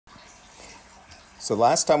So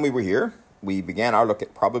last time we were here, we began our look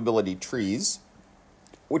at probability trees,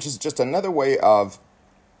 which is just another way of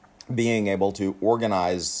being able to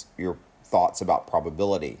organize your thoughts about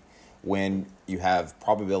probability. When you have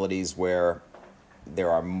probabilities where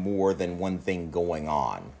there are more than one thing going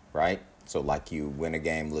on, right? So like you win a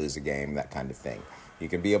game, lose a game, that kind of thing. You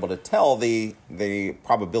can be able to tell the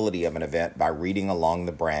probability of an event by reading along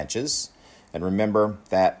the branches. And remember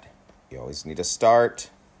that you always need to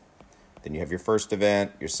start. Then you have your first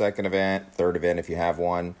event, your second event, third event if you have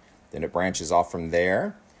one. Then it branches off from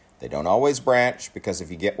there. They don't always branch because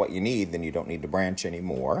if you get what you need, then you don't need to branch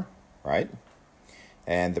anymore, right?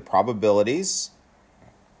 And the probabilities,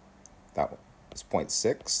 that was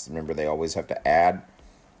 0.6. Remember, they always have to add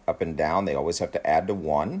up and down. They always have to add to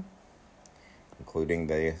 1, including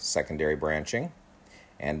the secondary branching.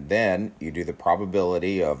 And then you do the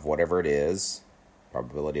probability of whatever it is.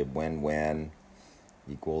 Probability of win-win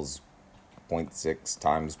equals 0.6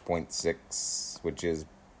 times 0.6, which is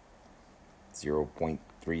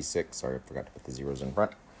 0.36. Sorry, I forgot to put the zeros in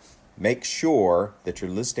front. Make sure that you're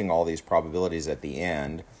listing all these probabilities at the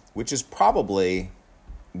end, which is probably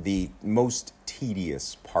the most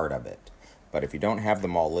tedious part of it. But if you don't have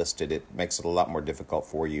them all listed, it makes it a lot more difficult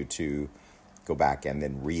for you to go back and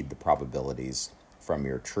then read the probabilities from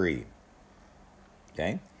your tree.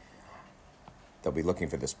 Okay? They'll be looking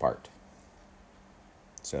for this part.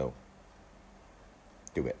 So,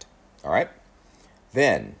 do it. All right?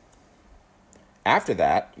 Then, after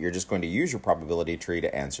that, you're just going to use your probability tree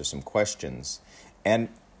to answer some questions. And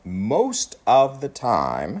most of the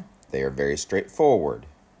time, they are very straightforward.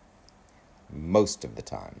 Most of the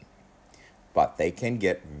time. But they can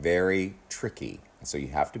get very tricky. So you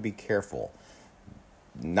have to be careful.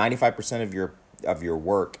 95% of your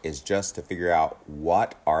work is just to figure out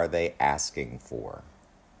what are they asking for.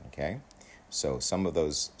 Okay? So some of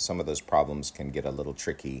those problems can get a little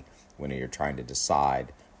tricky when you're trying to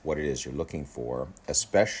decide what it is you're looking for,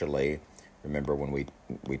 especially, remember when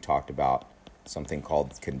we talked about something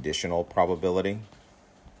called conditional probability,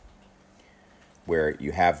 where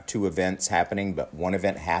you have two events happening, but one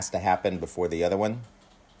event has to happen before the other one.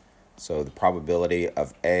 So the probability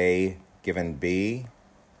of A given B,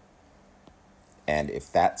 and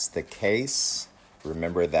if that's the case,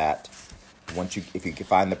 remember that if you can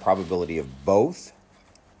find the probability of both,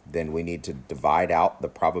 then we need to divide out the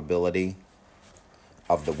probability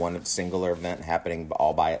of the one singular event happening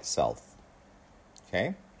all by itself.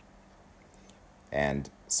 Okay? And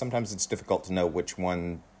sometimes it's difficult to know which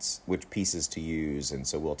pieces to use, and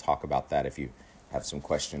so we'll talk about that if you have some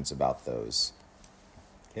questions about those.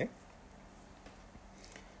 Okay?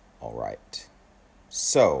 All right.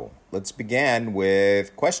 So, let's begin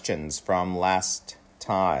with questions from last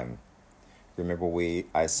time. Remember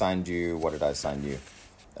I assigned you, what did I assign you?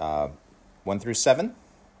 1 through 7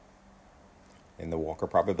 in the Walker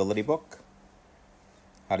Probability book.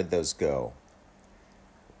 How did those go?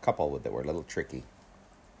 A couple that were a little tricky.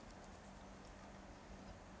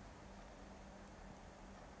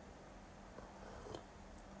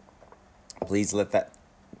 Please let that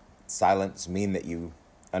silence mean that you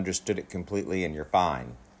understood it completely and you're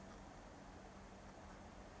fine.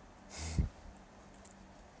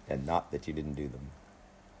 And not that you didn't do them.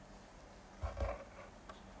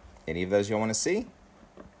 Any of those you want to see?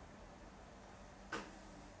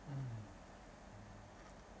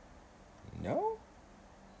 No?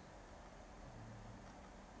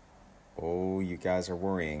 Oh, you guys are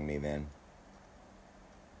worrying me then.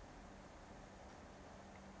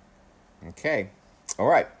 Okay. All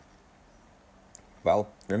right. Well,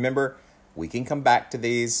 remember, we can come back to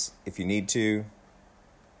these if you need to.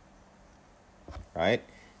 Right?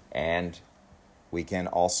 And we can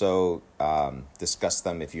also discuss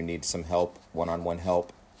them if you need some help, one-on-one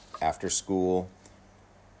help after school.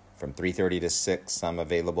 From 3:30 to 6, I'm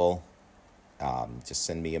available. Just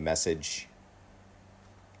send me a message.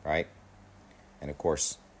 Right? And of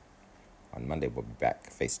course, on Monday we'll be back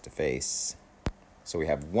face-to-face. So we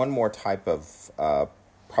have one more type of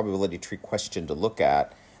probability tree question to look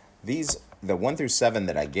at. The 1 through 7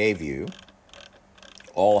 that I gave you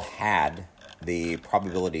all had the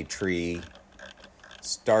probability tree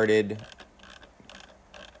started,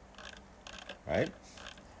 right?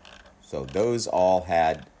 So those all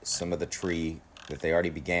had some of the tree that they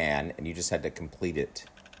already began, and you just had to complete it.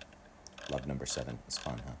 Love number 7. It's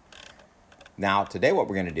fun, huh? Now, today what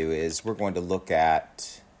we're going to do is we're going to look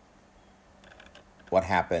at what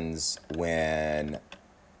happens when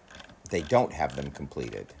they don't have them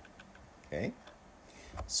completed. Okay?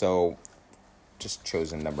 So just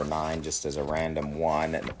chosen number 9 just as a random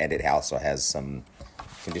one, and it also has some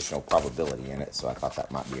conditional probability in it, so I thought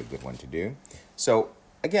that might be a good one to do. So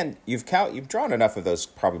again, you've drawn enough of those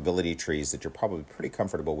probability trees that you're probably pretty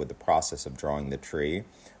comfortable with the process of drawing the tree.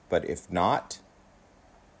 But if not,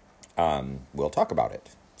 we'll talk about it.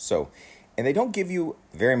 So, and they don't give you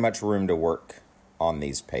very much room to work on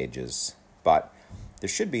these pages, but there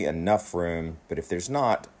should be enough room. But if there's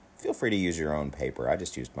not, feel free to use your own paper. I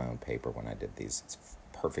just used my own paper when I did these. It's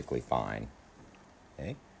perfectly fine.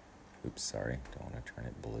 Okay. Oops, sorry. Don't want to turn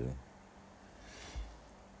it blue.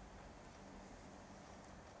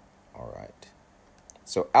 All right.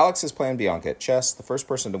 So Alex is playing Bianca at chess. The first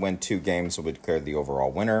person to win 2 games will be declared the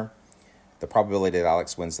overall winner. The probability that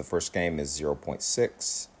Alex wins the first game is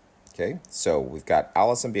 0.6. Okay, so we've got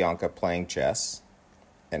Alice and Bianca playing chess.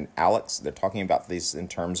 And Alex, they're talking about these in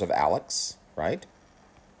terms of Alex, right?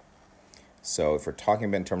 So if we're talking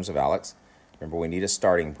about in terms of Alex, remember we need a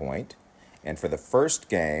starting point. And for the first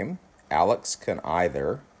game, Alex can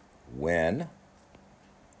either win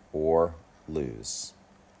or lose.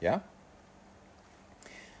 Yeah?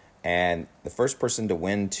 And the first person to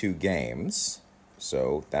win 2 games,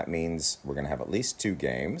 so that means we're going to have at least 2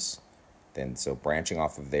 games. Then, so branching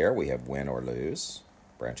off of there, we have win or lose.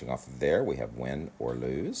 Branching off of there, we have win or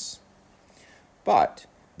lose. But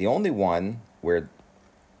the only one where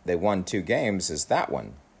they won 2 games is that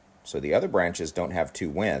one. So the other branches don't have 2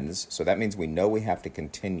 wins, so that means we know we have to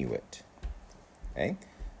continue it. Okay?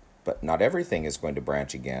 But not everything is going to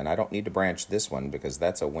branch again. I don't need to branch this one because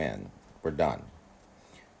that's a win. We're done.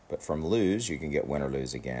 But from lose, you can get win or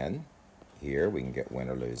lose again. Here, we can get win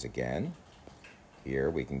or lose again.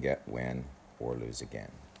 Here, we can get win or lose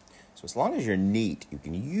again. So as long as you're neat, you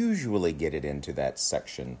can usually get it into that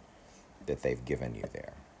section that they've given you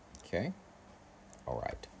there. Okay? All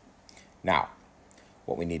right. Now,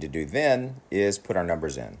 what we need to do then is put our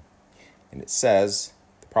numbers in. And it says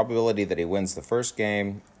the probability that he wins the first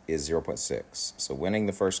game is 0.6. So winning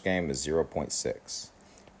the first game is 0.6,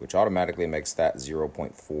 which automatically makes that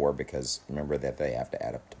 0.4 because remember that they have to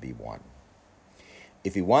add up to be 1.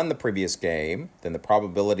 If he won the previous game, then the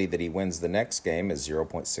probability that he wins the next game is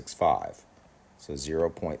 0.65. So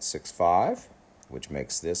 0.65, which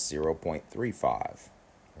makes this 0.35,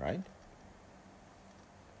 right?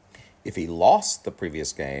 If he lost the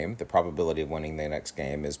previous game, the probability of winning the next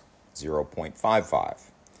game is 0.55.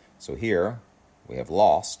 So here, we have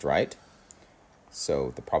lost, right?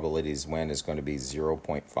 So the probability to win is going to be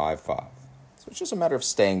 0.55. So it's just a matter of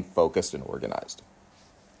staying focused and organized.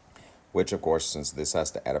 Which, of course, since this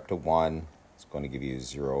has to add up to 1, it's going to give you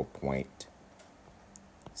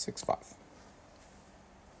 0.65.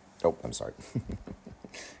 Oh, I'm sorry.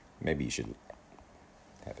 Maybe you should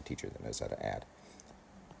have a teacher that knows how to add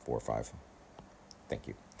 4 or 5. Thank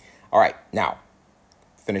you. All right, now,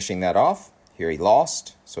 finishing that off, here he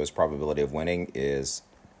lost, so his probability of winning is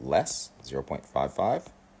less, 0.55.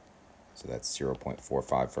 So that's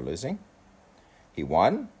 0.45 for losing. He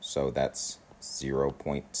won, so that's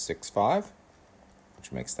 0.65,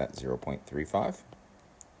 which makes that 0.35.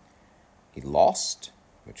 He lost,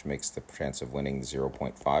 which makes the chance of winning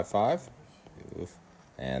 0.55.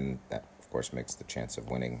 And that, of course, makes the chance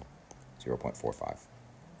of winning 0.45.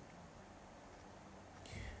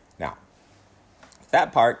 Now,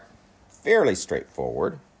 that part, fairly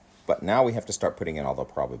straightforward, but now we have to start putting in all the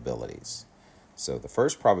probabilities. So the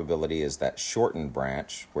first probability is that shortened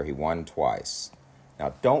branch where he won twice.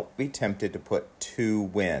 Now, don't be tempted to put 2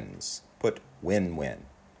 wins. Put win-win,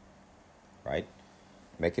 right?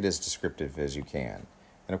 Make it as descriptive as you can.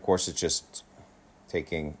 And, of course, it's just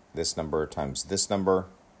taking this number times this number.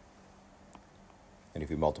 And if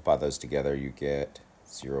you multiply those together, you get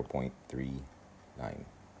 0.39.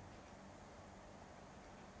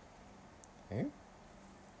 Okay.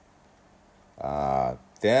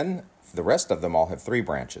 Then the rest of them all have 3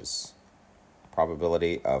 branches.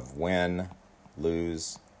 Probability of win,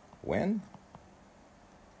 lose, win,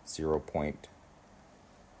 0.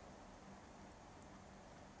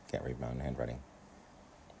 Can't read my own handwriting.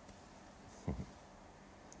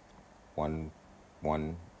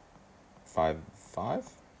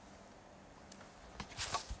 1.155.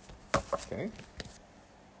 Okay.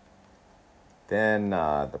 Then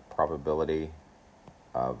the probability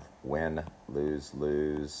of win, lose,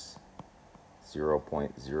 lose,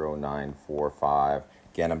 0.0945.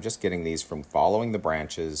 Again, I'm just getting these from following the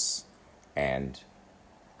branches and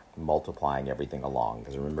multiplying everything along.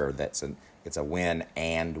 Because remember, it's a win,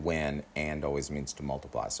 and always means to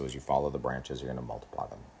multiply. So as you follow the branches, you're going to multiply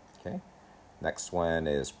them. Okay. Next one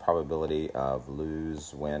is probability of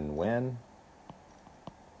lose, win, win,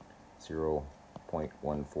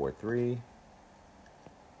 0.143.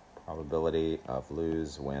 Probability of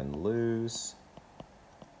lose, win, lose,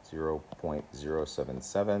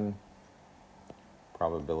 0.077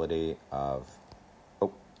 probability of,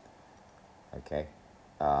 oh, okay,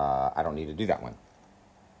 I don't need to do that one.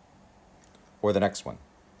 Or the next one,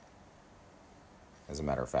 as a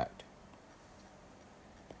matter of fact.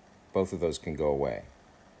 Both of those can go away.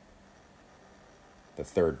 The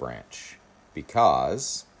third branch,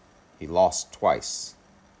 because he lost twice.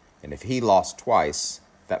 And if he lost twice,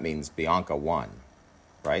 that means Bianca won,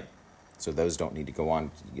 right? So those don't need to go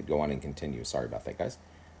on and continue. Sorry about that, guys.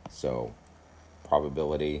 So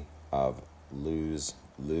probability of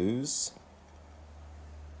lose-lose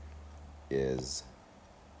is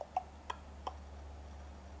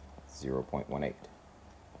 0.18.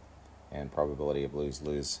 And probability of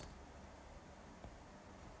lose-lose,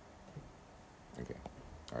 okay,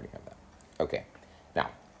 I already have that. Okay, now,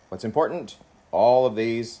 what's important? All of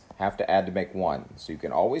these have to add to make 1. So you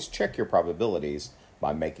can always check your probabilities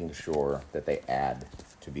by making sure that they add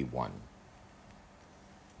to be 1.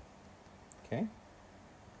 Okay?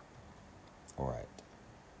 All right.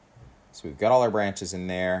 So we've got all our branches in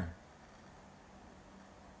there.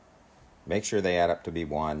 Make sure they add up to be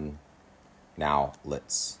 1. Now,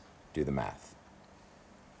 let's do the math.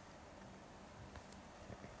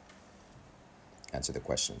 Answer the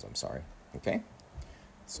questions, I'm sorry. Okay?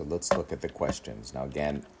 So let's look at the questions. Now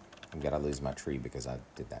again, I'm going to lose my tree because I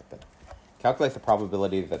did that. But calculate the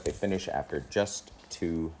probability that they finish after just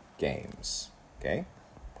 2 games. Okay?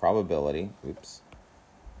 Probability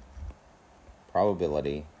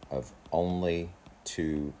of only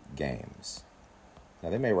 2 games. Now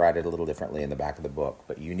they may write it a little differently in the back of the book,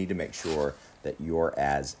 but you need to make sure that you're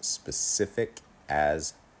as specific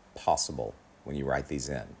as possible when you write these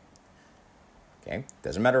in. Okay?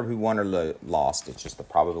 Doesn't matter who won or lost, it's just the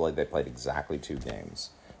probability they played exactly 2 games.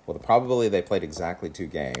 Well, the probability they played exactly 2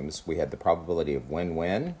 games, we had the probability of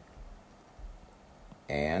win-win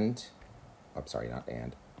and, I'm sorry, not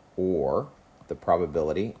and, or the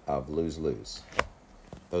probability of lose-lose.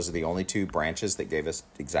 Those are the only 2 branches that gave us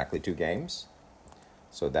exactly 2 games.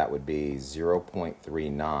 So that would be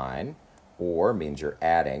 0.39, or means you're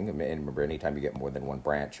adding. And remember, anytime you get more than 1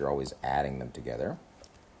 branch, you're always adding them together.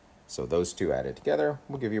 So those 2 added together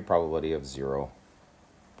will give you a probability of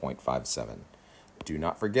 0.57. Do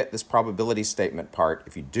not forget this probability statement part.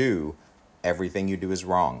 If you do, everything you do is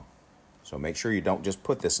wrong. So make sure you don't just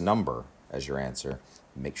put this number as your answer.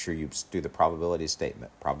 Make sure you do the probability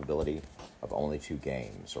statement, probability of only 2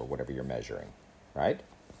 games, or whatever you're measuring, right?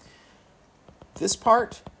 This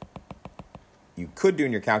part, you could do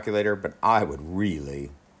in your calculator, but I would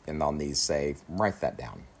really, and on these, say, write that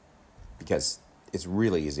down, because it's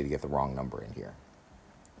really easy to get the wrong number in here.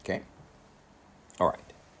 Okay? All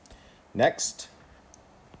right. Next,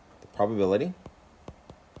 the probability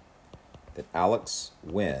that Alex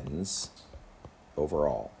wins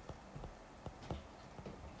overall.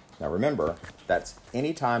 Now remember, that's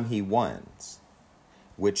anytime he wins,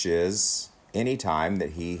 which is any time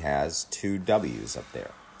that he has 2 W's up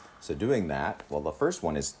there. So doing that, well, the first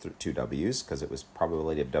one is 2 W's because it was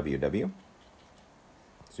probability of WW.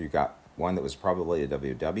 So you got one that was probability of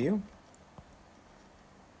WW.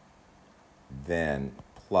 Then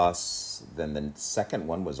the second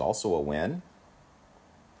one was also a win.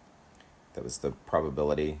 That was the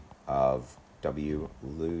probability of W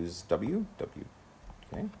lose W.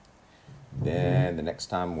 Okay. Then the next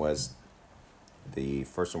time was the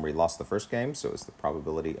first one where he lost the first game, so it's the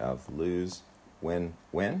probability of lose, win,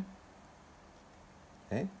 win.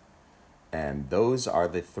 Okay? And those are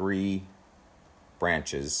the 3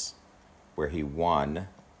 branches where he won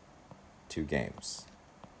 2 games,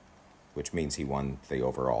 which means he won the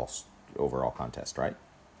overall contest, right?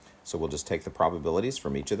 So we'll just take the probabilities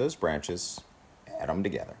from each of those branches, add them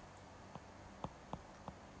together.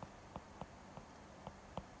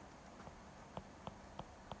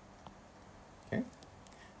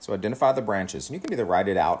 So identify the branches, and you can either write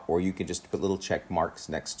it out or you can just put little check marks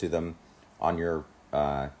next to them on your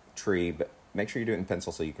tree, but make sure you do it in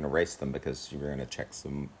pencil so you can erase them because you're going to check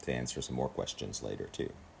some to answer some more questions later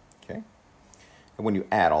too. Okay? And when you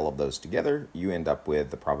add all of those together, you end up with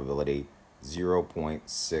the probability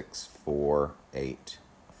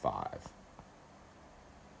 0.6485.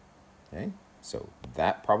 Okay? So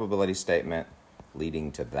that probability statement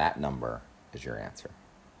leading to that number is your answer.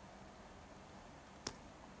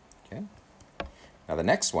 Okay. Now the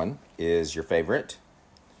next one is your favorite.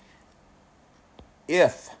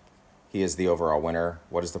 If he is the overall winner,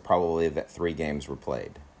 what is the probability that 3 games were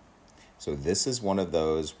played? So this is one of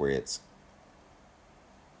those where it's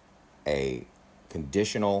a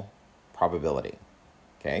conditional probability.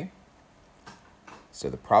 Okay? So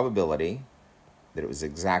the probability that it was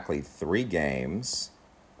exactly 3 games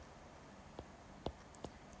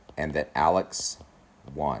and that Alex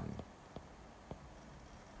won.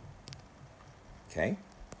 Okay?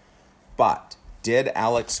 But did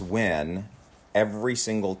Alex win every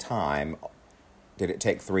single time? Did it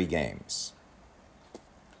take 3 games?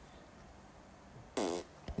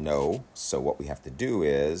 No. So what we have to do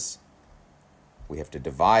is we have to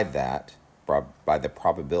divide that by the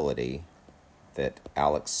probability that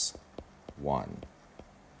Alex won.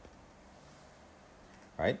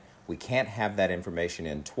 Right? We can't have that information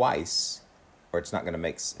in twice, or it's not going to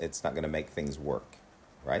make things work.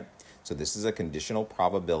 Right? So this is a conditional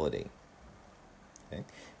probability. Okay?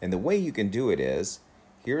 And the way you can do it is,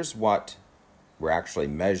 here's what we're actually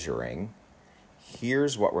measuring.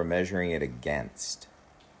 Here's what we're measuring it against.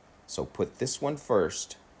 So put this one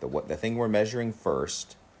first, the thing we're measuring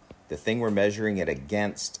first, the thing we're measuring it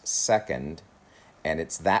against second, and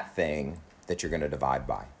it's that thing that you're going to divide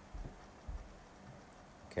by.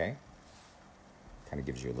 Okay? Kind of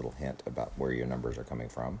gives you a little hint about where your numbers are coming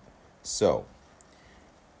from. So,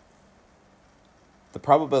 the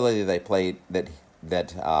probability they played that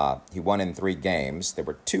he won in 3 games, there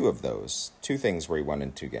were 2 of those, 2 things where he won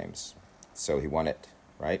in 2 games. So he won it,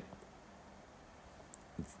 right?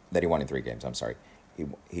 That he won in 3 games, I'm sorry.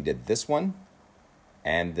 He did this one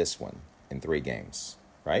and this one in 3 games,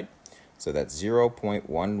 right? So that's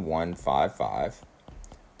 0.1155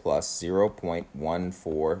 plus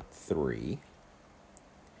 0.143.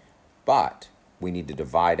 But we need to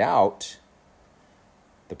divide out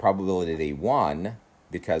the probability that he won,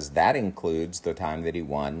 because that includes the time that he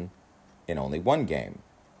won in only 1 game.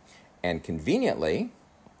 And conveniently,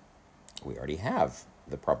 we already have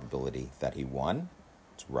the probability that he won.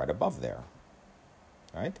 It's right above there,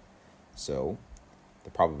 right? So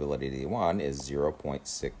the probability that he won is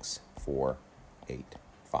 0.6485.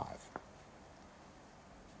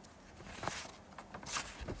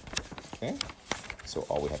 Okay, so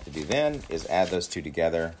all we have to do then is add those 2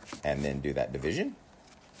 together and then do that division.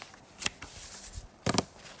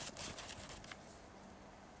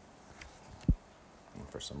 And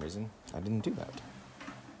for some reason, I didn't do that.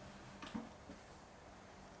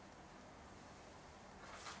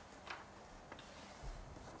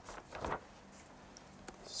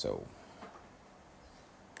 So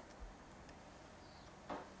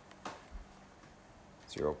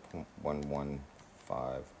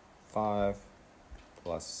 0.1155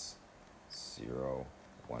 plus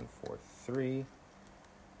 0.143,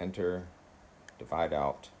 enter, divide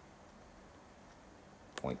out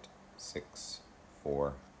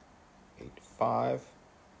 0.6485,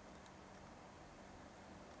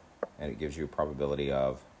 and it gives you a probability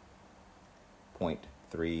of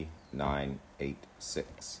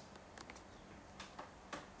 0.3986.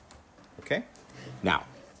 Okay? Now,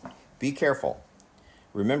 be careful.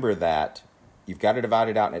 Remember that you've got to divide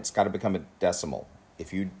it out and it's got to become a decimal.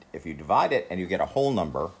 If you divide it and you get a whole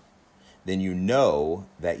number, then you know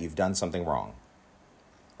that you've done something wrong,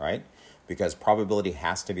 right? Because probability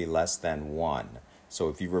has to be less than 1. So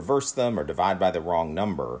if you reverse them or divide by the wrong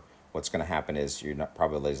number, what's going to happen is your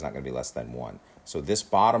probability is not going to be less than 1. So this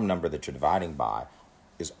bottom number that you're dividing by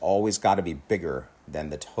is always got to be bigger than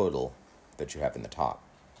the total that you have in the top.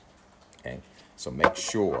 Okay? So make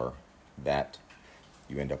sure that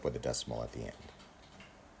you end up with a decimal at the end.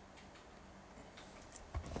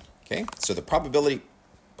 Okay, so the probability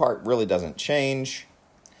part really doesn't change.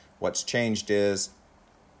 What's changed is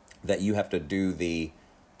that you have to do the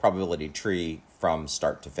probability tree from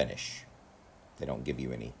start to finish. They don't give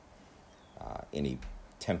you any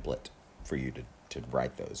template for you to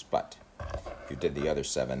write those, but if you did the other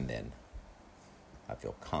 7, then I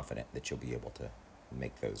feel confident that you'll be able to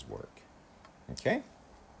make those work. Okay?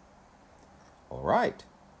 All right.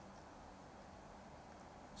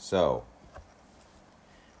 So,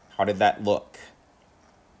 how did that look?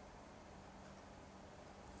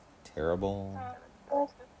 Terrible?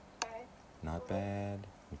 Not bad?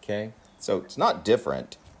 Okay. So, it's not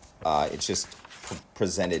different. It's just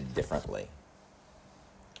presented differently.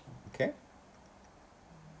 Okay?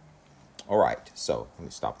 All right. So, let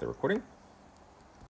me stop the recording.